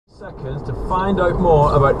Seconds to find out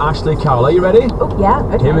more about Ashley Cowell. Are you ready? Oh, yeah,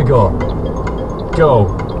 okay. Here we go.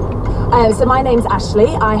 Go. So my name's Ashley.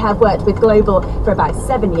 I have worked with Global for about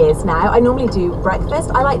 7 years now. I normally do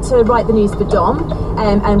breakfast. I like to write the news for Dom,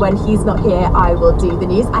 and when he's not here, I will do the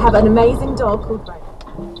news. I have an amazing dog called Ray.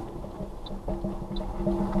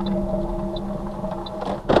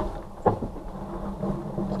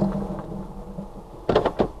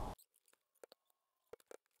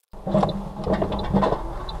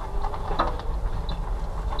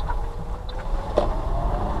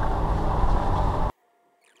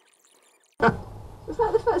 Was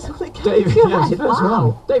that the first one that came David, to your yeah, head? the first Wow.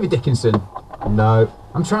 one. David Dickinson. No.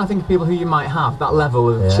 I'm trying to think of people who you might have that level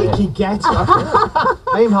of Cheeky get.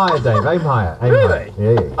 Aim higher, Dave. Aim higher. Aim Really?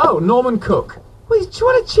 higher. Yeah. Oh, Norman Cook. What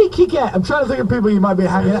a cheeky get. I'm trying to think of people you might be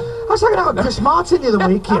hanging out. I was hanging out with Chris Martin the other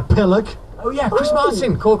week, you pillock. Oh yeah, Chris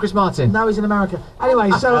Martin. Call Chris Martin. Now he's in America.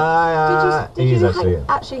 Anyway, so... Did he's you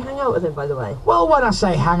actually hang out with him, by the way? well, when I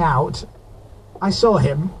say hang out, I saw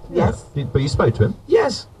him. Yes. But you spoke to him?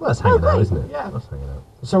 Yes. Well, that's hanging out, great. isn't it? Yeah. That's hanging out.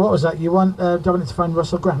 So what was that? You want Dominic to find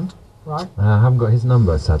Russell Grant, right? I haven't got his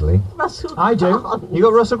number, sadly. Russell I do. Grant. You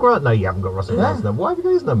got Russell Grant? No, you haven't got Russell Yeah. Grant's number. Why have you got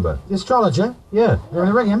his number? The astrologer. Yeah. You want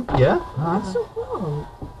to ring him? Yeah? Alright. Russell Grant.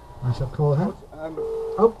 I shall call him.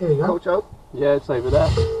 Oh, here you go. Coach out? Yeah, it's over there.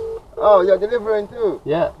 Oh, you're delivering too?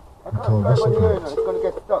 Yeah. I can't call drive Russell on here, Grant. it's going to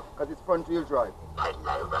get stuck because it's front wheel drive.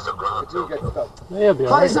 Hello, Russell Grant. It will get stuck. Yeah, you'll be Hi,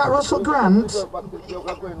 alright. is that Russell Grant? You're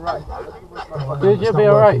going right. Dude, you'll It's be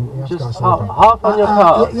not alright. working. You have to Just go outside. half on your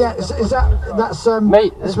car. Yeah, is that's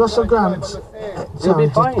Mate, it's Russell Grant. You'll be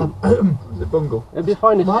fine. The bungle. It'll be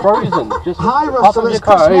fine. It's What? frozen. Just Hi, half Russell, of your it's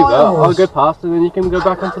car Chris over. I'll Miles. go past, and then you can go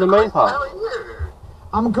back onto the main path.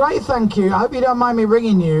 I'm great, thank you. I hope you don't mind me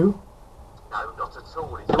ringing you. No, not at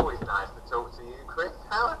all. It's always nice to talk to you, Chris.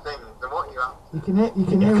 How are things and what are you up to? You can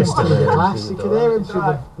hear him through the glass. You can hear him through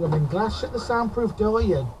the blooming glass. Shut the soundproof door,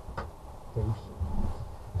 you douche.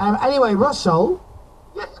 Anyway, Russell,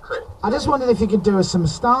 Yes, Chris. I just wondered if you could do us some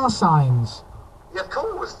star signs. Yeah, of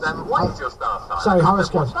course. What is your star sign? Sorry,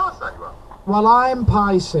 horoscope. What star sign you are? Well, I'm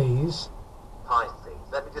Pisces. Pisces.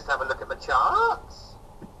 Let me just have a look at my charts.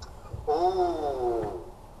 Ooh.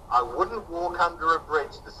 I wouldn't walk under a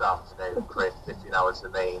bridge this afternoon, Chris, if you know what I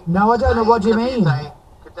mean. No, I don't know. What do you mean?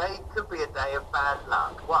 Today could be a day of bad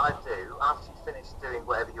luck. What I do, after you finish doing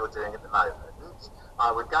whatever you're doing at the moment,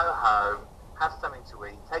 I would go home, have something to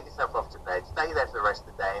eat, take yourself off to bed, stay there for the rest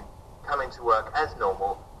of the day, and come into work as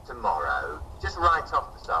normal tomorrow. Just write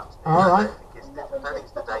off this afternoon. All right. I don't think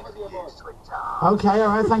it's the day for you, sweetheart. Okay, all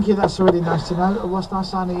right, thank you. That's really nice to know. What star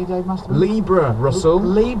sign are you, Dave Masterman? Libra, Russell.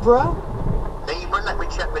 Libra. Libra, let me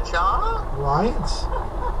check the chart. Right.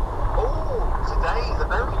 Oh, today is a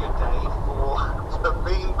very good day for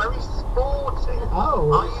being very sporty.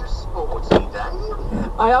 Oh. Are you sporty,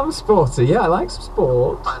 Dave? I am sporty. Yeah, I like some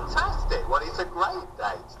sport. Fantastic. Well, it's a great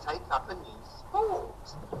day to take up a new sport.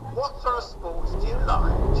 What sort of sports do you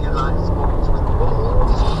like? Do you like sports with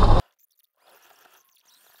balls?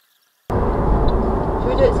 Should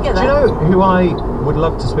we do it together? Do you know who I would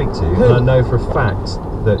love to speak to? And I know for a fact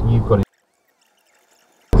that you've got it.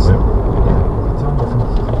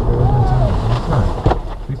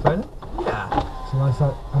 Should we phone him? Yeah.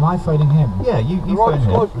 Am I phoning him? Yeah, you phone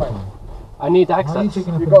him. I need How are you access.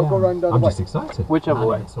 taking up You and got to go down? round down I'm the just way. excited. Whichever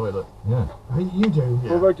way. Toilet. Yeah. You do?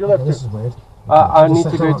 Go where do you Okay, left this it? is weird. I You need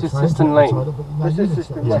said to go don't to try and Siston take Lane. the toilet, but you know, This you is need to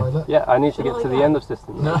Siston go to the Lane. toilet. Yeah, I need to get to the end of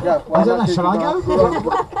Siston. No. Yeah, I don't know, shall I go?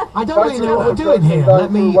 I don't really know what we're doing here.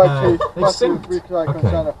 Let me, it's synced.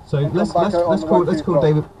 Okay. So let's call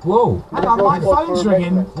David. Whoa. Hang on, my phone's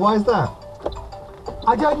ringing. Why is that?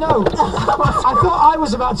 I don't know. I thought I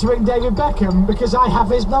was about to ring David Beckham because I have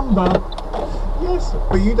his number. Yes,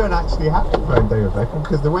 but you don't actually have to phone David Beckham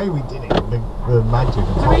because the way we did it, the magic of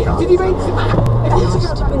podcast. Did he ring? Anything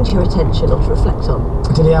else to bring to your attention or to reflect on?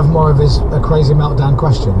 Did he have more of his crazy meltdown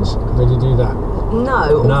questions? Did he do that?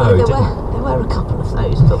 No, No, although he there were a couple of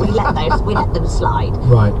those, but we let them slide.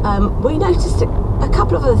 Right. We noticed a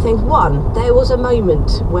couple of other things. One, there was a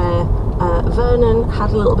moment where Vernon had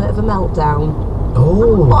a little bit of a meltdown.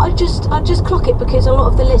 Oh. But I just clock it because a lot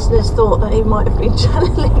of the listeners thought that he might have been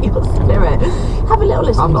channeling your spirit. Have a little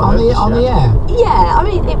listen. On the air. Yeah, I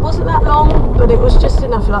mean, it wasn't that long, but it was just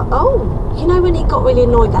enough. Like, oh, you know when he got really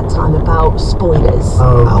annoyed that time about spoilers.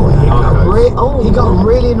 He got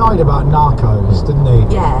really annoyed about Narcos, didn't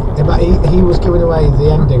he? Yeah. But he was giving away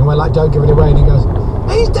the ending, and we're like, don't give it away, and he goes,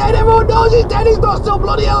 he's dead, everyone knows he's dead, he's not still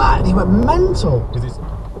bloody alive. And he went mental.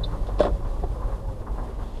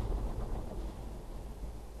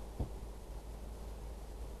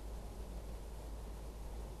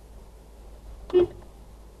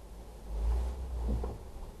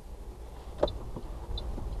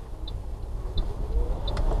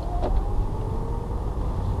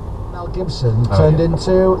 Mel Gibson turned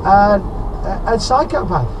into a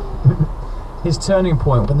psychopath. His turning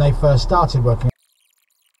point when they first started working.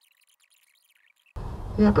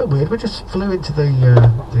 Yeah, a bit weird. We just flew into the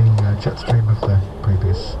jet stream of the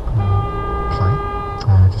previous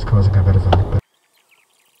plane, just causing a bit of a.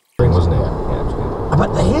 wasn't it?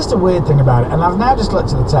 But here's the weird thing about it, and I've now just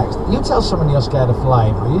looked at the text. You tell someone you're scared of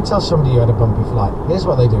flying, or you tell somebody you had a bumpy flight. Here's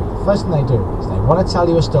what they do. The first thing they do is they want to tell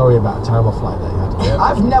you a story about a terrible flight they had. Yep.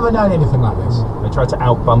 I've never known anything like this. They try to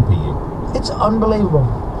out-bumpy you. It's unbelievable.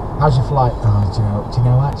 How's your flight? Oh, do you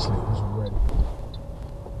know actually, it was really...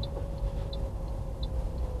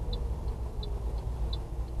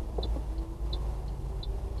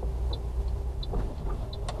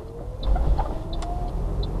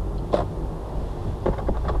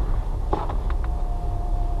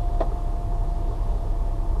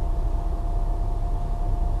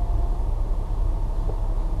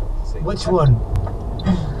 Which one?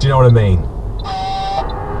 Do you know what I mean?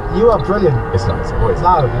 You are brilliant. It's not. It's always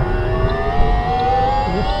no.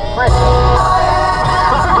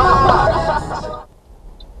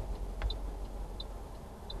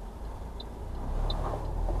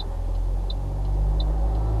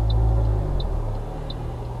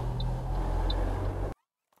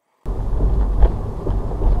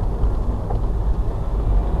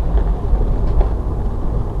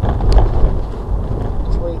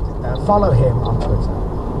 Follow him on Twitter.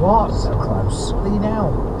 What? So close. What are you now?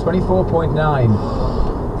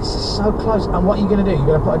 24.9. This is so close. And what are you going to do? You're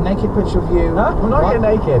going to put a naked picture of you? Huh? I'm not getting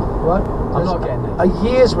naked. What? I'm not getting naked. A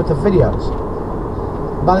year's worth of videos.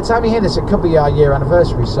 By the time you hear this, it could be our year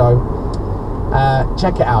anniversary, so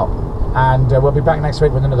check it out. And we'll be back next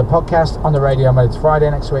week with another podcast on the radio. It's Friday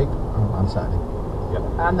next week. Oh, on Saturday. Yep.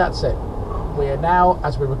 And that's it. We are now,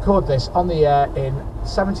 as we record this, on the air in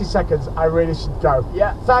 70 seconds. I really should go.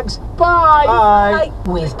 Yeah. Thanks. Bye. Bye.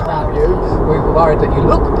 We're about you. We're worried that you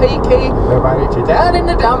look peaky. We're worried you're down in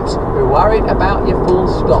the dumps. We're worried about your full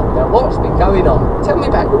stop. Now, what's been going on? Tell me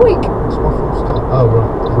about your week. What's my full stop? Oh,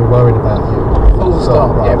 we're worried about you. Full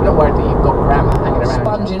stop. Right. Yeah, we're not worried that you've got grammar hanging around.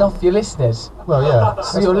 Sponging off your listeners. Well, yeah.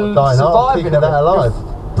 So you're dying hard, surviving keeping that alive.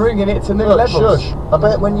 Bringing it to new Look, levels. Shush. I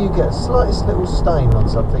bet when you get a slightest little stain on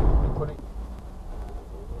something,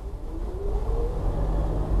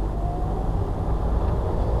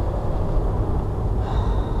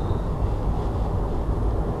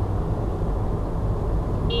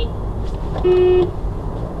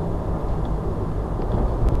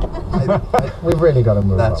 We've really got to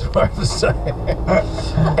move that's on. what I'm saying.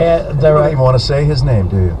 There You don't even want to say his name,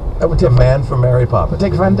 do you? The man from Mary Poppins.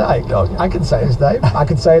 Dick Van Dyke. Oh, yeah. I can say his name. I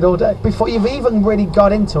can say it all day. Before you've even really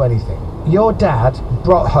got into anything, your dad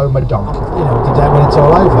brought home a donkey. You know, the day when it's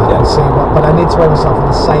all over and see what. But I need to wear myself on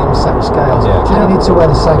the same set of scales. Yeah. Do you need to wear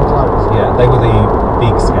the same clothes? Yeah, they were the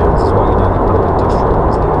big scales as well. You know, the kind of industrial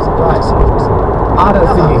ones. Right. I don't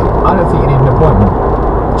think you need an appointment.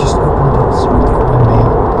 Just open the door. Sorry,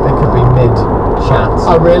 They could be mid chat.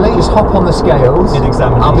 Oh really? Just hop on the scales. Mid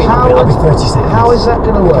examination. I'll be 30 seconds. How is that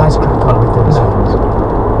going to work? Guys, can't be 30 seconds.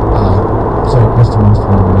 So Mr.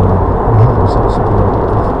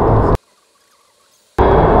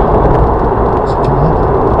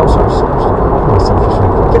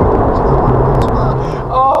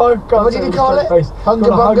 Oh God! What did you call it? Hunger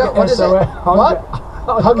Bunga? What is it? What?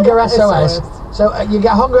 Hunger SOS. So you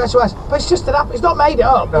get Hunger SOS, but it's just an app. It's not made it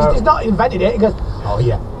up. No. He's not invented it. He goes, oh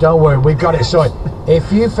yeah, don't worry, we've got it sorted. If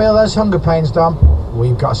you feel those hunger pains, Dom,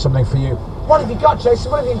 we've got something for you. What have you got, Jason?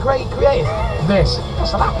 What have you created? This.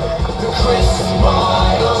 That's an app.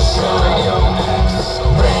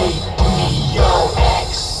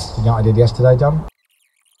 You know what I did yesterday, Dom?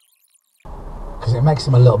 Because it makes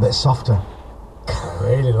them a little bit softer. I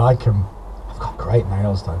really like them. I've got great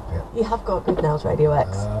nails though, Pip. You have got good nails, Radio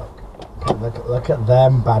X. Look at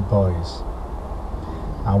them bad boys.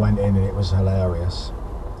 I went in and it was hilarious.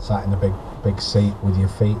 Sat in the big seat with your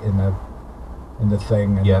feet in the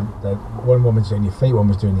thing, and yeah. One woman's doing your feet, one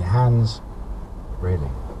was doing your hands.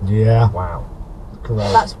 Really? Yeah. Wow.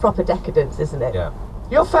 Correct. That's proper decadence, isn't it? Yeah.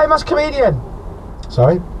 You're a famous comedian.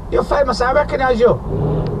 Sorry? You're famous, I recognise you,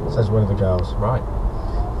 says one of the girls. Right.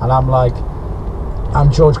 And I'm like,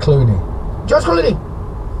 I'm George Clooney. George Clooney!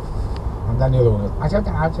 And then the other one goes, I'm George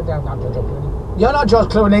Clooney. You're not George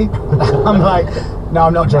Clooney. I'm like, no,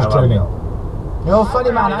 I'm not George Clooney. You're a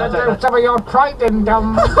funny man. I don't know some of your trading,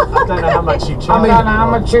 dumb. I don't know how much you charge. I don't know how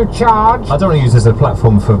much you charge. I don't want to use this as a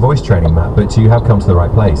platform for voice training, Matt, but you have come to the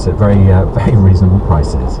right place at very reasonable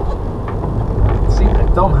prices. See that?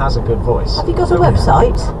 Dom has a good voice. Have you got a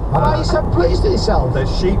website? Are you so pleased with yourself? The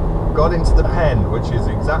sheep got into the pen, which is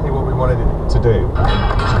exactly what we wanted it to do.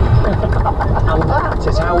 And that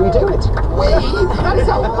is how we do it. That is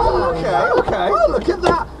how okay. Well, look at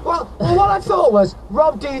that. Well, what I thought was,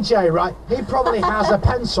 Rob DJ, right, he probably has a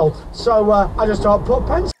pencil, so I just thought, put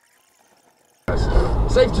pencil.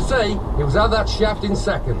 Safe to say, he was out of that shaft in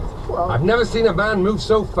seconds. Well, I've never seen a man move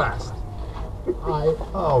so fast.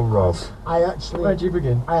 Oh, Rob. I actually... Where'd you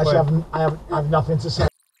begin? I actually have nothing to say.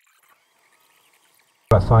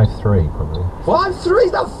 About 5'3", probably. 5'3",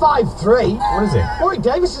 is that 5'3"? What is it? Warwick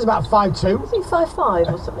Davis is about 5'2". I think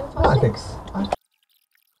 5'5" or something. 5'6". I think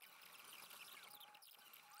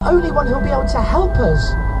Only one who'll be able to help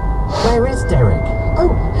us. Where is Derek?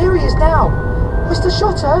 Oh, here he is now. Mr.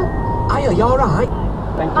 Shotter. Are you alright?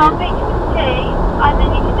 Thank I'll you. make you some tea, and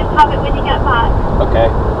then you can just have it when you get back. Okay,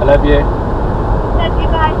 I love you. Love you,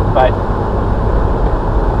 bye. Bye.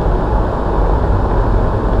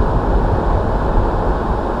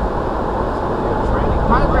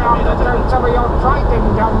 Maybe I could do some of your trading,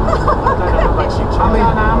 I'm an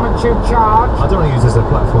amateur charge. I don't want to use this as a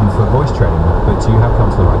platform for voice training, but you have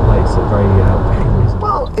come to the right place. It's very reasonable.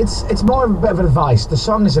 Well, it's more of a bit of advice. The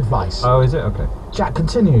song is advice. Oh, is it? Okay. Jack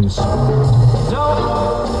continues.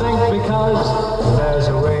 Don't think because there's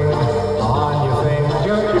a ring on your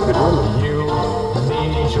finger, you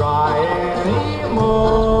need try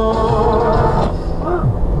anymore.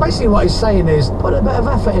 Basically what he's saying is, put a bit of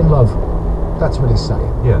effort in, love. That's what he's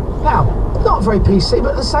saying. Yeah. Now, not very PC,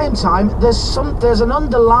 but at the same time, there's an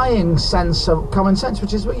underlying sense of common sense,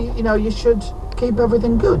 which is what you should keep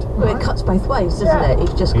everything good. Well, it cuts both ways, doesn't it?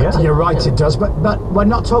 You've just got to, You're right, it does, but we're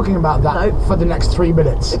not talking about that for the next 3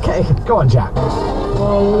 minutes. Okay. Go on, Jack.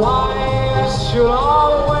 For wives should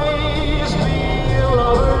always be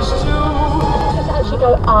lovers too. Just actually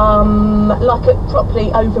go, like it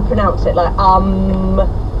properly overpronounce it, like,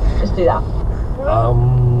 just do that.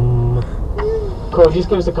 Cool, just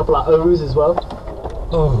give us a couple of O's as well.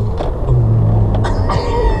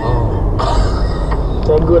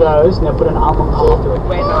 Say good O's, now put an almond after it.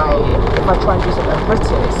 If I try and do something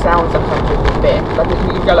British, it sounds like I'm doing a bit. Like if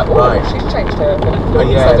you go like, she's changed her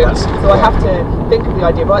sudden. So I have to think of the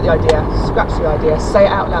idea, write the idea, scratch the idea, say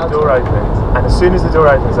it out loud. The door opens, and as soon as the door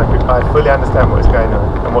opens, I fully understand what is going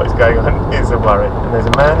on, and what is going on is a worry. And there's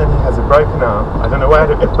a man, and he has a broken arm. I don't know where.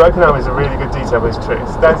 Broken arm is a really good detail, but it's true.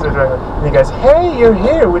 Stands at the door, and he goes, "Hey, you're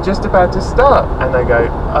here. We're just about to start." And I go,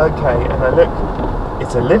 "Okay." And I look.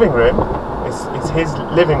 It's a living room. It's his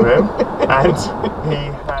living room, and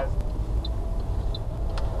he has.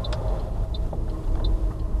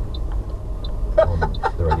 On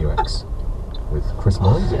the Radio X with Chris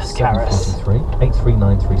Morris. It's 7:43,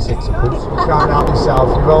 83936, of course. You can't help yourself.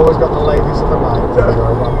 You've always got the ladies of the night.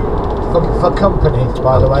 For company,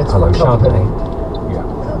 by the way. It's Hello, for company.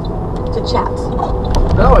 To chat.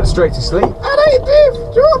 No, I went straight to sleep. Hey, Dave,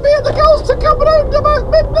 do you want me and the girls to come around about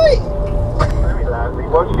midnight? Very loudly.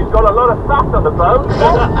 Well, she's got a lot of fat on the bone.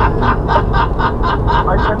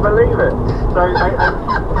 I can believe it. So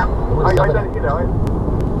I don't, you know.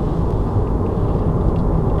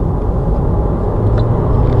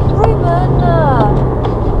 Ruben,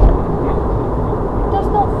 that's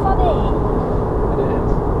not funny. It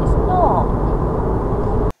is. It's not.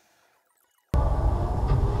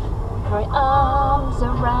 Carry arms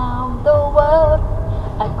around the world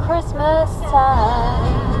at Christmas time.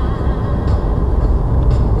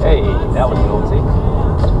 Hey, that was naughty.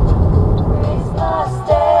 Christmas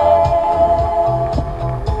Day.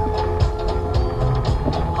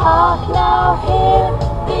 Hark now, hear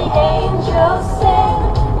the angels sing.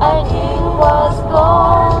 A king was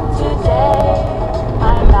born today. A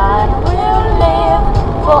man will live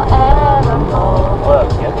forevermore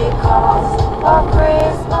because of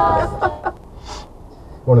Christmas.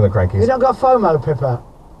 One of the crankies. You don't got FOMO, Pippa?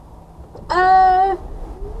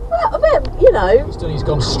 Well, a bit, you know. He's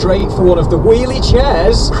gone straight for one of the wheelie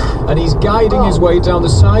chairs, and he's guiding his way down the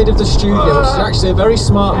side of the studio, which is actually a very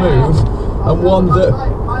smart move, and one that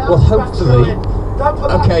will hopefully...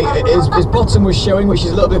 Okay, his bottom was showing, which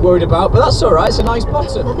he's a little bit worried about, but that's alright, it's a nice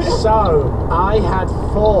bottom. So, I had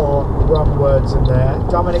 4 wrong words in there.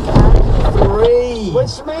 Dominic had 3.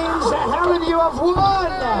 Which means that Helen, you have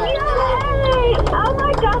won! Yay! Oh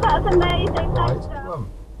my god, that's amazing.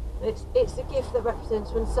 Thanks, It's a gift that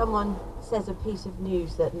represents when someone says a piece of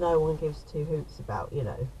news that no one gives 2 hoots about, you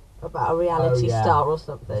know, about a reality star or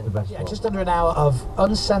something. Yeah, just under an hour of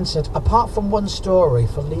uncensored, apart from one story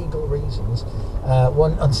for legal reasons,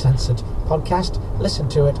 one uncensored podcast. Listen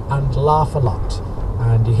to it and laugh a lot.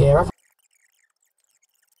 And you hear everything.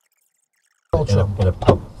 In a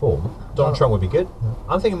pub form, Donald Trump would be good.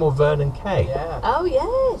 I'm thinking more Vernon Kay. Yeah. Oh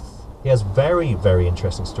yes. He has very, very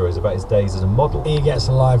interesting stories about his days as a model. He gets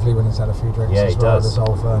lively when he's had a few drinks. Yeah, as he well, does. This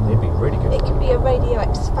old Vernon. He'd be really good. It could be a Radio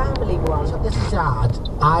X family one. This is hard.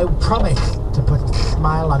 I promise to put a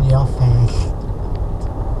smile on your face.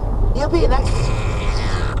 You'll be next.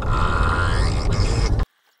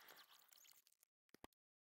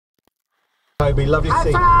 Toby, lovely to see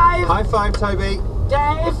you. High five! High five, Toby.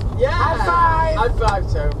 Dave! Yeah! High five! High five,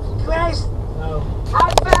 Toby. Chris! No.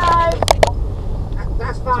 High five!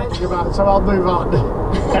 That's fine. So I'll move on.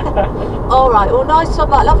 All right. Well, nice one,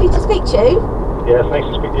 Mark. Lovely to speak to you. Yeah, it's nice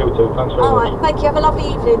to speak to you too. Thanks very All much. right. Thank you. Have a lovely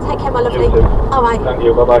evening. Take care, my lovely. You too. All right. Thank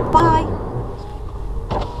you. Bye-bye. Bye.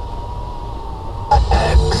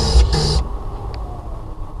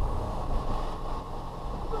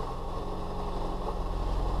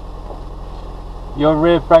 Your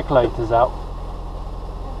rear brake light is out.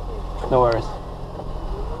 No worries.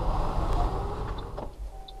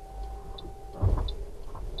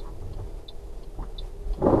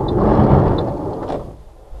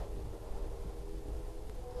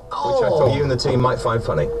 Which I thought you and the team might find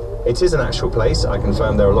funny. It is an actual place. I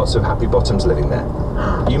confirm there are lots of happy bottoms living there.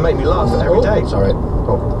 You make me laugh every day. Sorry.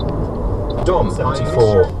 Dom,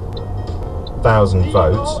 74,000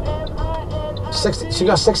 votes. 60, so you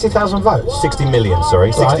got 60,000 votes? 60 million,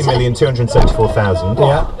 sorry. 60,274,000.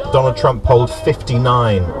 Yeah. Donald Trump polled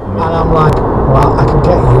 59 million. And I'm like, well, I can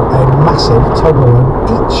get you a massive Toblerone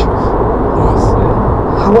each. Yes.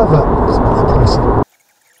 However, it's quite pricey.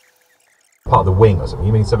 Part of the wing or something.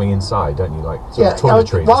 You mean something inside, don't you? Like Yeah,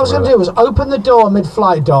 toiletries. what I was going to do was open the door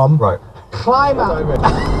mid-flight, Dom. Right. Climb out.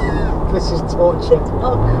 This is torture.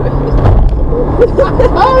 Oh, Oh,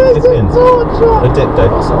 this is torture. A dip,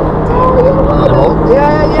 Dave. Oh, you're right.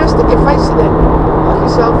 Yeah, stick your face in it. Knock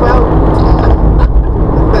yourself out.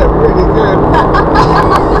 They're really good.